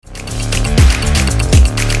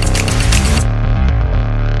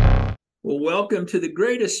welcome to the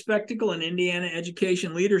greatest spectacle in Indiana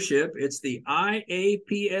education leadership. It's the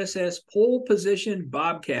IAPSS Pole Position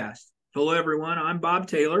Bobcast. Hello, everyone. I'm Bob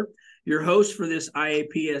Taylor, your host for this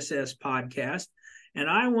IAPSS podcast, and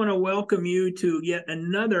I want to welcome you to yet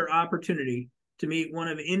another opportunity to meet one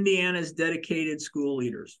of Indiana's dedicated school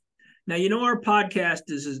leaders. Now, you know, our podcast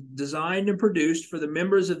is designed and produced for the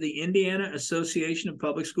members of the Indiana Association of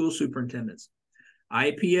Public School Superintendents.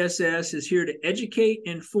 IPSS is here to educate,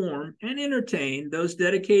 inform, and entertain those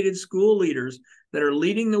dedicated school leaders that are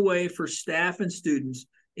leading the way for staff and students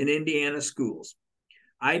in Indiana schools.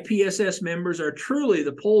 IPSS members are truly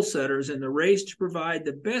the pole setters in the race to provide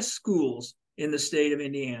the best schools in the state of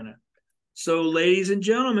Indiana. So, ladies and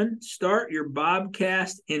gentlemen, start your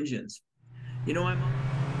Bobcast engines.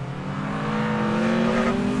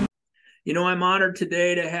 I'm honored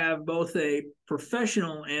today to have both a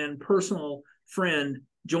professional and personal friend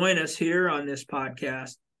join us here on this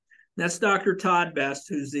podcast. That's Dr. Todd Bess,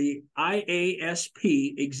 who's the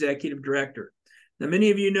IASP Executive Director. Now,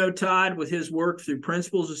 many of you know Todd with his work through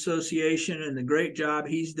Principals Association and the great job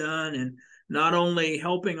he's done in not only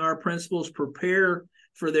helping our principals prepare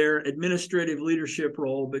for their administrative leadership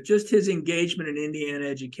role, but just his engagement in Indiana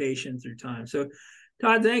education through time. So,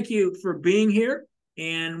 Todd, thank you for being here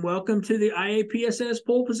and welcome to the IAPSS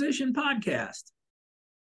Pole Position Podcast.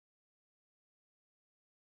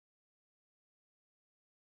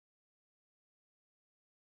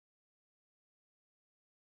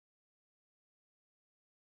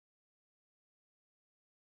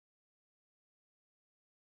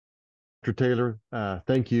 Dr. Taylor,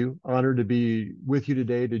 thank you. Honored to be with you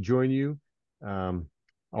today to join you. I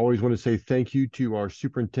always want to say thank you to our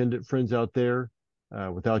superintendent friends out there.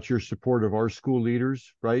 Without your support of our school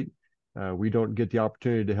leaders, right, we don't get the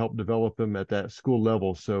opportunity to help develop them at that school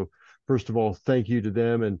level. So first of all, thank you to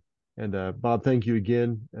them. And Bob, thank you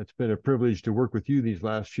again. It's been a privilege to work with you these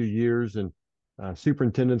last few years. And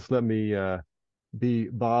superintendents, let me be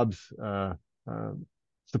Bob's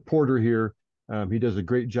supporter here. He does a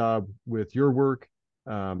great job with your work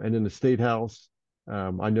and in the State House.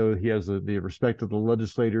 I know he has the respect of the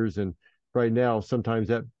legislators, and right now sometimes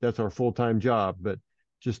that's our full-time job, but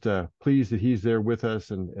just pleased that he's there with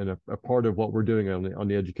us and a part of what we're doing on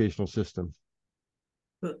the educational system.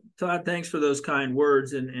 Well, Todd, thanks for those kind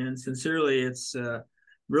words, and sincerely, it's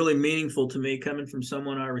really meaningful to me coming from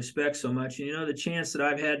someone I respect so much. And, you know, the chance that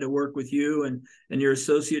I've had to work with you and your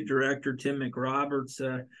associate director, Tim McRoberts,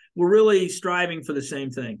 we're really striving for the same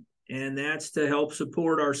thing, and that's to help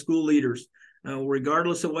support our school leaders,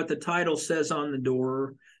 regardless of what the title says on the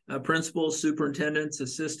door, principals, superintendents,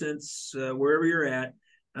 assistants, wherever you're at.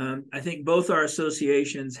 I think both our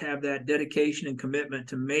associations have that dedication and commitment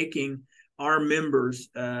to making our members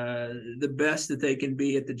the best that they can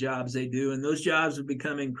be at the jobs they do. And those jobs have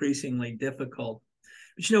become increasingly difficult.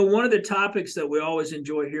 But, you know, one of the topics that we always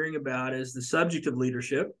enjoy hearing about is the subject of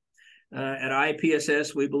leadership. At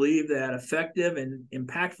IPSS, we believe that effective and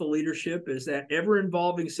impactful leadership is that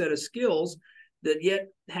ever-involving set of skills that yet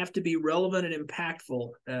have to be relevant and impactful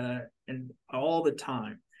and all the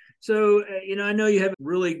time. So, I know you have a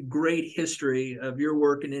really great history of your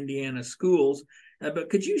work in Indiana schools,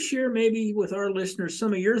 but could you share maybe with our listeners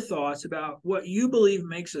some of your thoughts about what you believe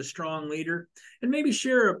makes a strong leader, and maybe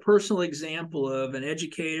share a personal example of an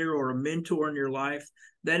educator or a mentor in your life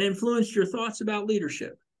that influenced your thoughts about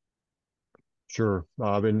leadership? Sure,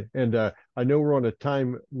 Bob, and I know we're on a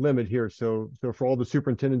time limit here, so for all the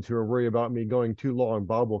superintendents who are worried about me going too long,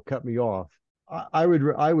 Bob will cut me off. I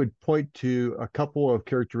would point to a couple of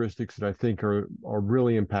characteristics that I think are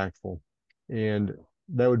really impactful, and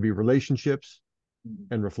that would be relationships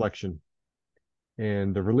and reflection.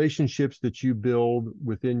 And the relationships that you build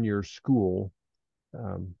within your school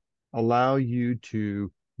allow you to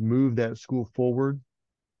move that school forward,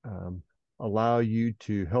 allow you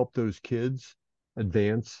to help those kids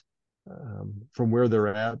advance from where they're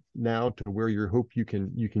at now to where you hope you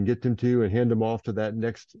can get them to, and hand them off to that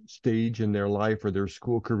next stage in their life or their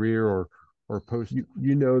school career or post.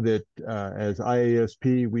 You know that as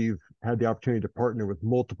IASP, we've had the opportunity to partner with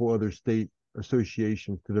multiple other state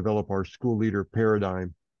associations to develop our school leader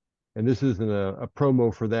paradigm. And this isn't a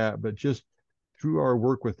promo for that, but just through our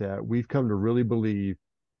work with that, we've come to really believe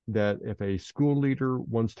that if a school leader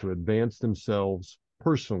wants to advance themselves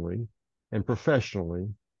personally and professionally,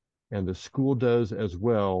 and the school does as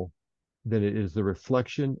well, then it is the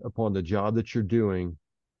reflection upon the job that you're doing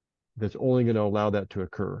that's only going to allow that to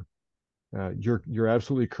occur. You're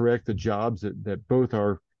absolutely correct. The jobs that both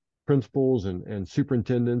our principals and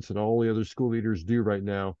superintendents and all the other school leaders do right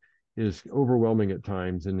now is overwhelming at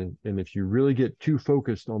times. And if you really get too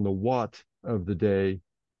focused on the what of the day,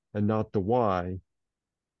 and not the why,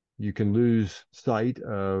 you can lose sight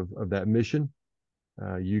of that mission.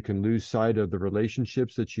 You can lose sight of the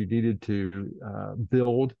relationships that you needed to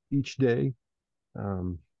build each day.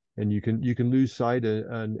 And you can lose sight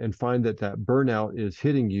and find that burnout is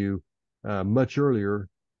hitting you much earlier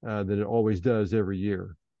than it always does every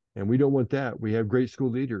year. And we don't want that. We have great school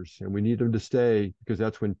leaders, and we need them to stay, because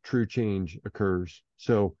that's when true change occurs.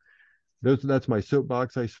 So that's my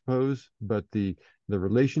soapbox, I suppose. But the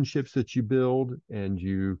relationships that you build and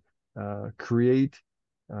you create,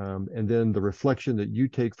 and then the reflection that you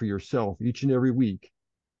take for yourself each and every week,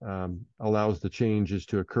 allows the changes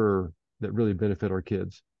to occur that really benefit our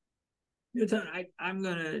kids. I'm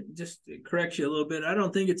going to just correct you a little bit. I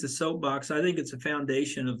don't think it's a soapbox. I think it's a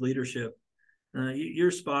foundation of leadership.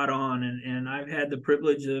 You're spot on. And I've had the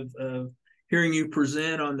privilege of hearing you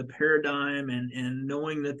present on the paradigm and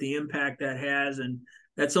knowing that the impact that has. And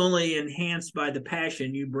that's only enhanced by the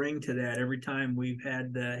passion you bring to that every time we've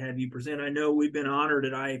had have you present. I know we've been honored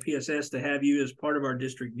at IAPSS to have you as part of our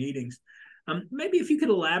district meetings. Maybe if you could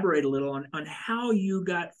elaborate a little on how you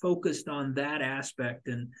got focused on that aspect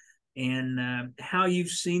and how you've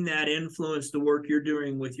seen that influence the work you're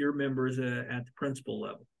doing with your members at the principal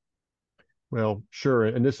level. Well, sure.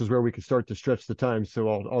 And this is where we can start to stretch the time. So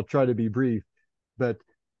I'll try to be brief, but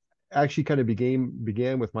actually kind of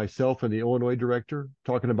began with myself and the Illinois director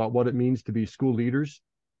talking about what it means to be school leaders,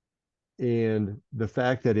 and the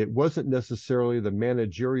fact that it wasn't necessarily the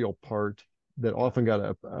managerial part that often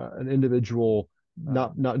got an individual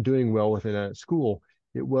not doing well within a school.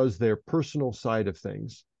 It was their personal side of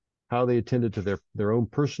things, how they attended to their own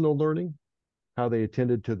personal learning, how they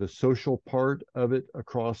attended to the social part of it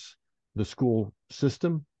across the school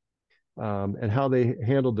system, and how they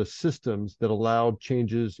handled the systems that allowed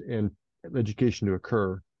changes in education to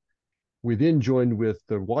occur. We then joined with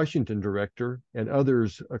the Washington director and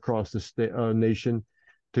others across the nation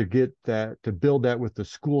to build that with the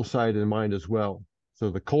school side in mind as well. So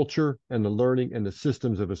the culture and the learning and the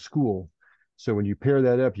systems of a school. So when you pair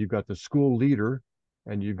that up, you've got the school leader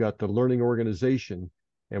and you've got the learning organization.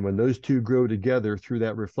 And when those two grow together through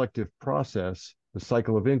that reflective process, the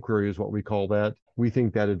cycle of inquiry is what we call that. We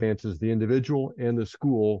think that advances the individual and the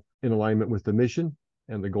school in alignment with the mission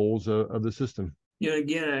and the goals of the system.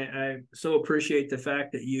 Again, I so appreciate the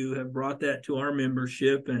fact that you have brought that to our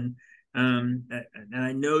membership, and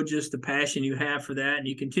I know just the passion you have for that, and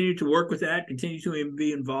you continue to work with that, continue to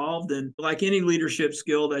be involved. And like any leadership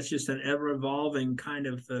skill, that's just an ever-evolving kind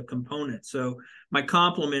of component. So my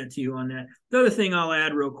compliment to you on that. The other thing I'll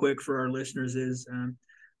add real quick for our listeners is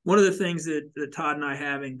one of the things that Todd and I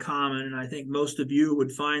have in common, and I think most of you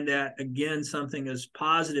would find that, again, something as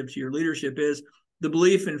positive to your leadership, is the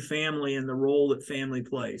belief in family and the role that family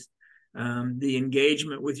plays. The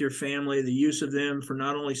engagement with your family, the use of them for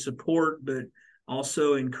not only support, but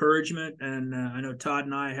also encouragement. And I know Todd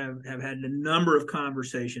and I have had a number of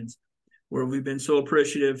conversations where we've been so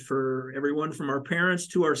appreciative for everyone from our parents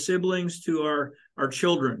to our siblings to our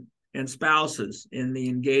children and spouses in the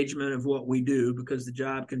engagement of what we do, because the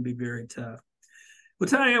job can be very tough. Well,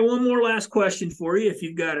 Todd, I have one more last question for you, if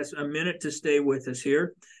you've got a minute to stay with us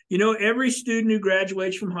here. Every student who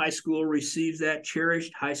graduates from high school receives that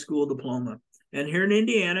cherished high school diploma. And here in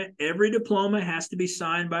Indiana, every diploma has to be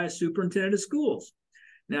signed by a superintendent of schools.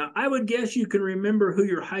 Now, I would guess you can remember who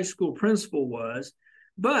your high school principal was,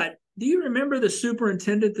 but do you remember the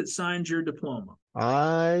superintendent that signed your diploma?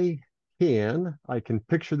 I can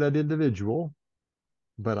picture that individual,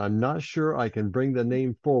 but I'm not sure I can bring the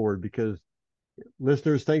name forward, because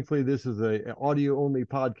listeners, thankfully this is a audio only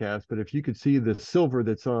podcast, but if you could see the silver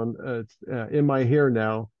that's on in my hair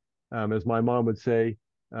now, as my mom would say,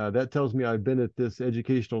 that tells me I've been at this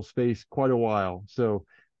educational space quite a while. So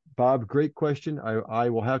Bob, great question. I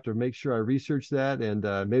will have to make sure I research that,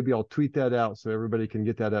 and maybe I'll tweet that out so everybody can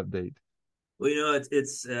get that update. Well,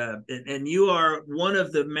 it's and you are one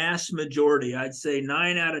of the mass majority. I'd say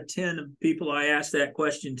 9 out of 10 of people I ask that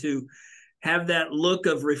question to have that look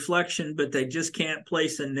of reflection, but they just can't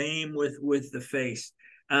place a name with the face.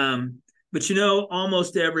 But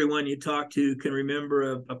almost everyone you talk to can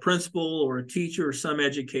remember a principal or a teacher or some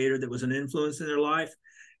educator that was an influence in their life.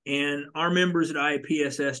 And our members at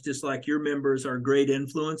IAPSS, just like your members, are great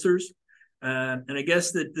influencers. And I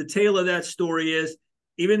guess the tale of that story is,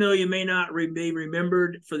 even though you may not be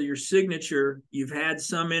remembered for your signature, you've had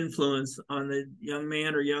some influence on the young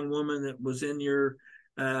man or young woman that was in your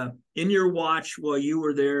watch while you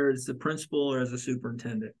were there as the principal or as a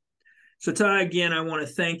superintendent. So Ty, again, I want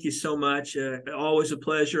to thank you so much. Always a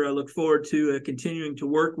pleasure. I look forward to continuing to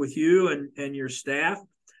work with you and your staff.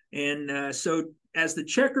 And so as the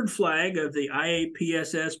checkered flag of the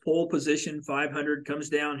IAPSS pole position 500 comes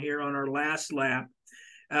down here on our last lap,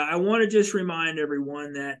 I want to just remind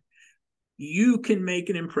everyone that you can make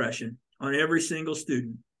an impression on every single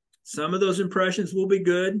student. Some of those impressions will be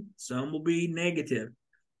good, some will be negative.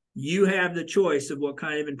 You have the choice of what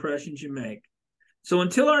kind of impressions you make. So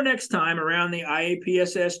until our next time around the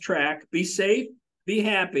IAPSS track, be safe, be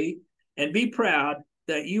happy, and be proud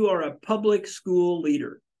that you are a public school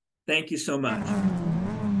leader. Thank you so much.